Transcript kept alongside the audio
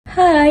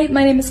Hi,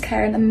 my name is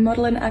Karen. I'm a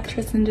model and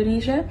actress in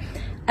Indonesia,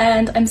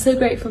 and I'm so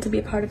grateful to be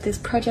a part of this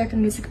project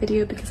and music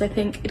video because I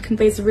think it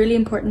conveys a really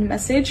important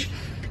message,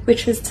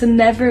 which is to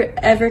never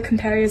ever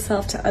compare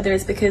yourself to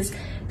others, because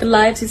the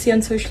lives you see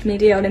on social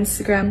media, on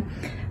Instagram,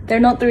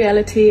 they're not the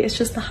reality, it's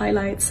just the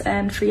highlights.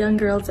 And for young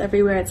girls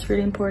everywhere, it's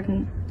really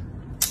important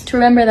to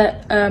remember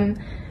that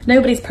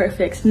nobody's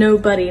perfect,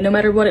 nobody, no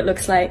matter what it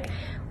looks like.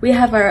 We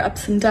have our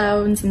ups and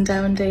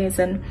down days,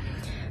 and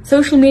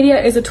social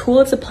media is a tool,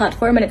 it's a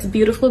platform, and it's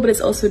beautiful, but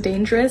it's also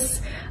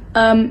dangerous.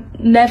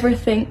 Never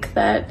think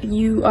that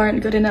you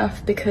aren't good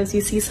enough because you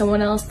see someone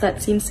else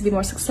that seems to be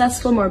more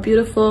successful, more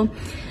beautiful,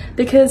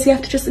 because you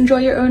have to just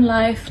enjoy your own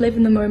life, live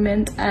in the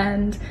moment,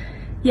 and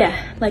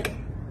yeah, like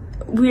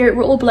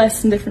we're all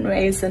blessed in different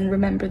ways, and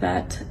remember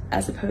that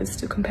as opposed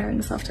to comparing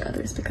yourself to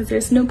others, because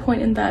there's no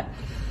point in that.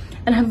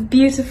 And have a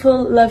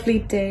beautiful, lovely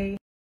day.